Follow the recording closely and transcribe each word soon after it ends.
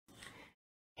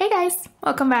guys,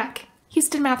 welcome back.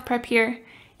 Houston Math Prep here.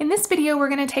 In this video, we're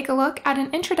going to take a look at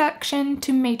an introduction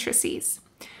to matrices.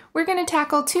 We're going to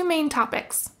tackle two main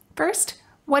topics. First,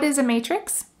 what is a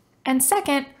matrix? And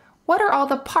second, what are all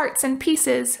the parts and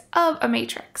pieces of a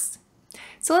matrix?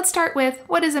 So let's start with,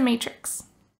 what is a matrix?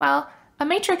 Well, a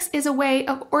matrix is a way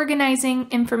of organizing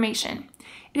information.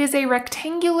 It is a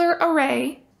rectangular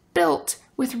array built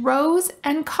with rows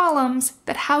and columns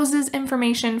that houses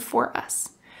information for us.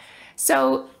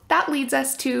 So that leads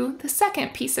us to the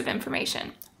second piece of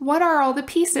information. What are all the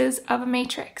pieces of a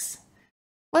matrix?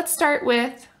 Let's start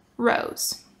with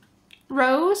rows.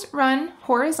 Rows run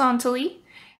horizontally,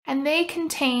 and they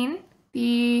contain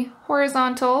the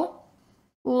horizontal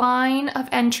line of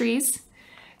entries.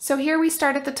 So here we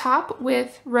start at the top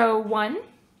with row 1.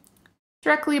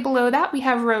 Directly below that we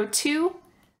have row 2,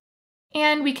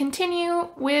 and we continue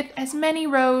with as many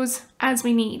rows as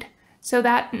we need. So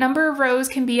that number of rows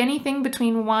can be anything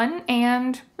between 1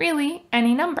 and really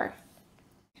any number.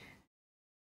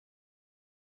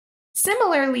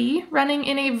 Similarly, running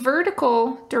in a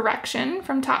vertical direction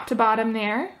from top to bottom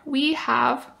there, we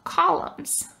have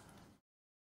columns.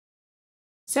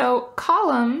 So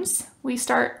columns, we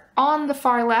start on the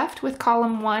far left with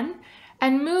column 1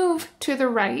 and move to the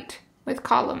right with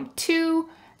column 2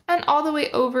 and all the way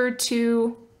over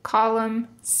to column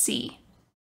C.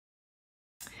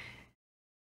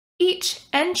 Each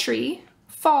entry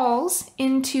falls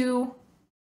into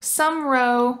some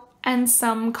row and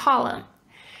some column.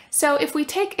 So if we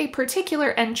take a particular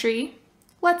entry,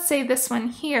 let's say this one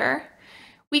here,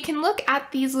 we can look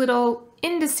at these little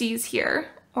indices here,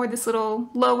 or this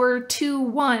little lower 2,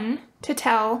 1, to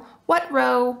tell what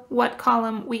row, what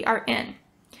column we are in.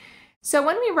 So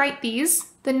when we write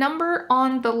these, the number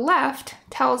on the left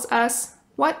tells us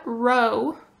what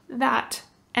row that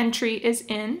entry is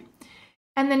in,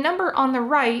 and the number on the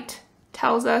right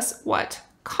tells us what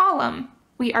column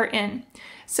we are in.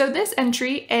 So this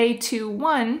entry,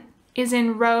 A21, is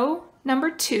in row number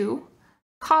 2,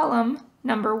 column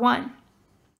number 1.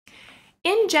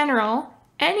 In general,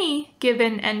 any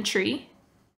given entry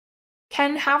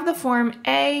can have the form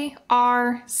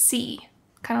ARC,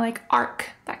 kind of like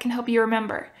arc. That can help you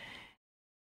remember.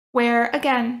 Where,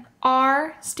 again,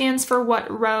 R stands for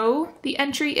what row the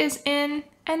entry is in,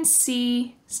 and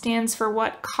C stands for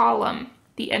what column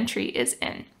the entry is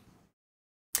in.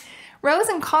 Rows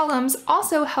and columns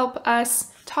also help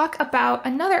us talk about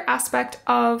another aspect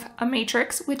of a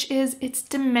matrix, which is its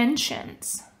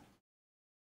dimensions.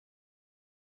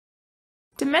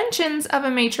 Dimensions of a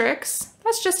matrix,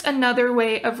 that's just another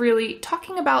way of really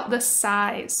talking about the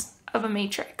size of a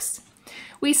matrix.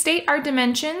 We state our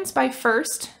dimensions by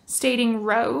first stating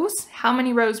rows, how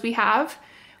many rows we have.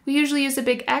 We usually use a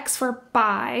big X for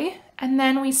by, and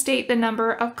then we state the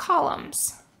number of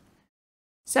columns.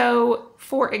 So,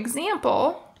 for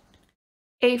example,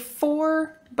 a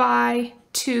 4 by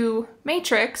 2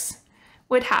 matrix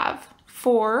would have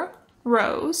 4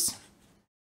 rows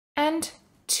and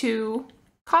 2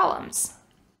 columns.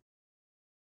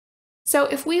 So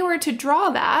if we were to draw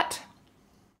that,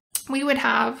 we would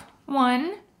have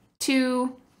 1,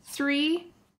 2,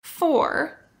 3,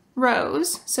 4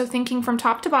 rows. So thinking from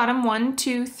top to bottom, 1,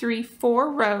 2, 3,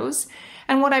 4 rows.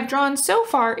 And what I've drawn so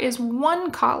far is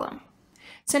 1 column.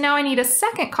 So now I need a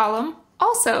second column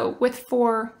also with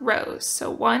 4 rows.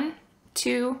 So 1,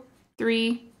 2,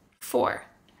 3, 4.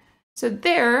 So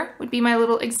there would be my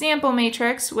little example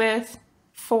matrix with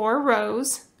 4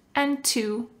 rows and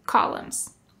 2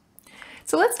 columns.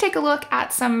 So let's take a look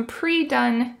at some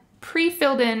pre-done,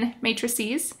 pre-filled in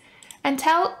matrices and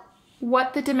tell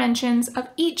what the dimensions of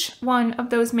each one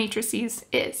of those matrices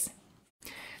is.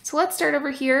 So let's start over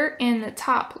here in the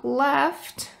top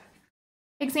left.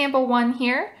 Example 1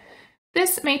 here.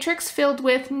 This matrix filled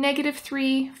with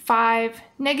 -3, 5,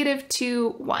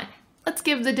 -2, 1. Let's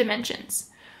give the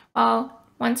dimensions. Well,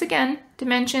 once again,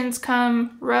 dimensions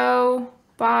come row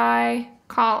by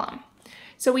column.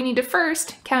 So we need to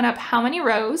first count up how many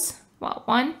rows. Well,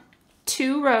 1,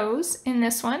 2 rows in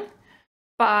this one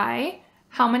by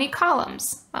how many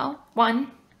columns? Well,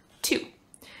 1, 2.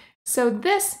 So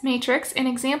this matrix in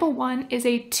example 1 is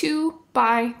a 2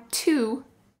 by 2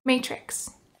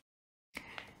 matrix.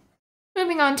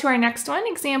 Moving on to our next one,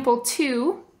 example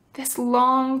 2, this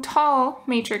long, tall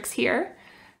matrix here.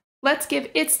 Let's give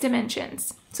its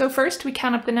dimensions. So first we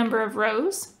count up the number of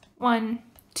rows. 1,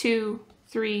 2,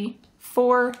 3,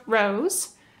 4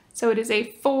 rows. So it is a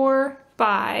 4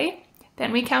 by,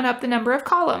 then we count up the number of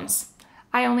columns.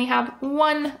 I only have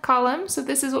 1 column, so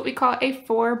this is what we call a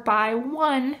 4 by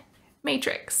 1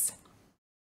 matrix.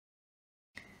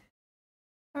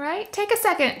 All right, take a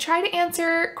second. Try to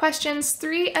answer questions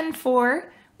 3 and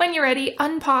 4. When you're ready,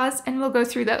 unpause and we'll go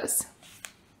through those.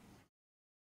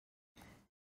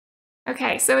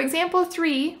 Okay, so example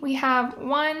 3, we have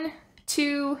 1,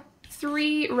 2,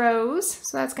 3 rows.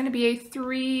 So that's going to be a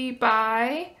 3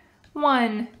 by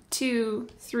 1, 2,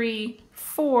 3,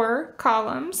 4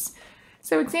 columns.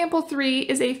 So example 3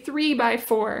 is a 3 by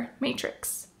 4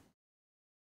 matrix.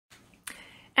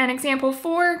 And example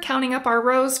 4, counting up our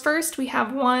rows first, we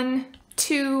have 1,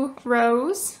 2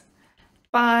 rows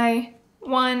by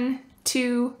 1,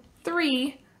 2,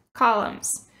 3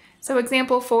 columns. So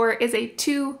example 4 is a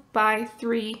 2 by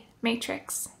 3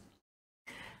 matrix.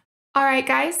 All right,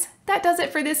 guys, that does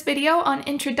it for this video on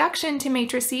Introduction to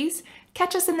Matrices.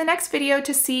 Catch us in the next video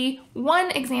to see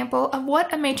one example of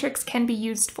what a matrix can be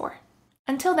used for.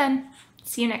 Until then,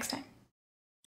 see you next time.